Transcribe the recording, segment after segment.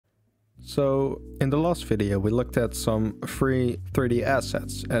So in the last video we looked at some free 3D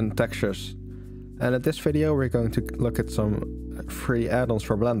assets and textures, and in this video we're going to look at some free add-ons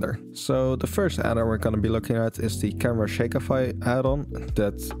for Blender. So the first add-on we're going to be looking at is the Camera Shakeify add-on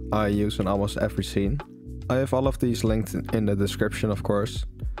that I use in almost every scene. I have all of these linked in the description, of course.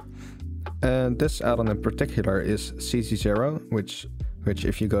 And this add-on in particular is CC0, which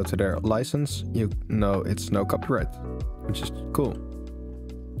if you go to their license, you know it's no copyright, which is cool.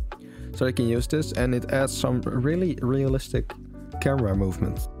 So you can use this, and it adds some really realistic camera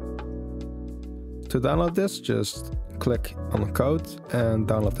movement. To download this, just click on the code and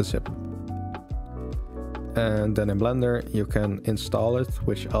download the zip. And then in Blender you can install it,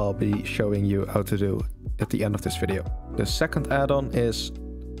 which I'll be showing you how to do at the end of this video. The second add-on is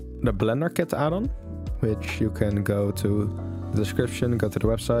the Blender Kit add-on, which you can go to the description, go to the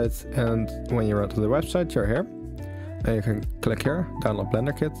website, and when you're onto the website, you're here. And you can click here, download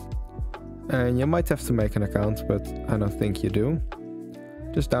Blender Kit. And you might have to make an account, but I don't think you do.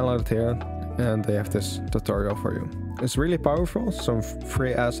 Just download it here, and they have this tutorial for you. It's really powerful, some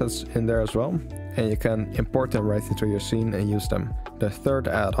free assets in there as well, and you can import them right into your scene and use them. The third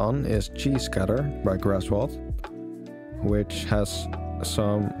add-on is G-Scatter by Grasswald, which has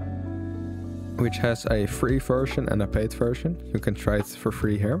a free version and a paid version. You can try it for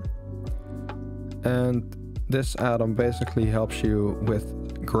free here. And this add-on basically helps you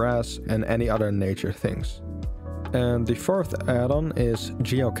with grass and any other nature things. And the fourth add-on is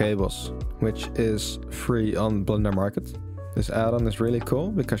GeoCables, which is free on Blender Market. This add-on is really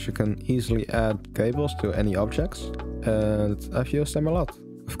cool because you can easily add cables to any objects, and I've used them a lot.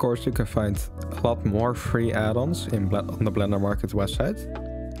 Of course, you can find a lot more free add-ons on the Blender Market website,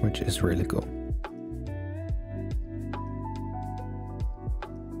 which is really cool.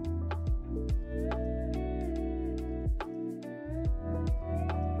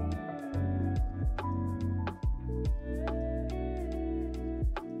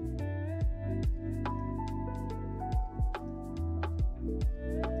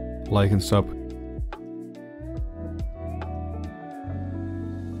 Like and sub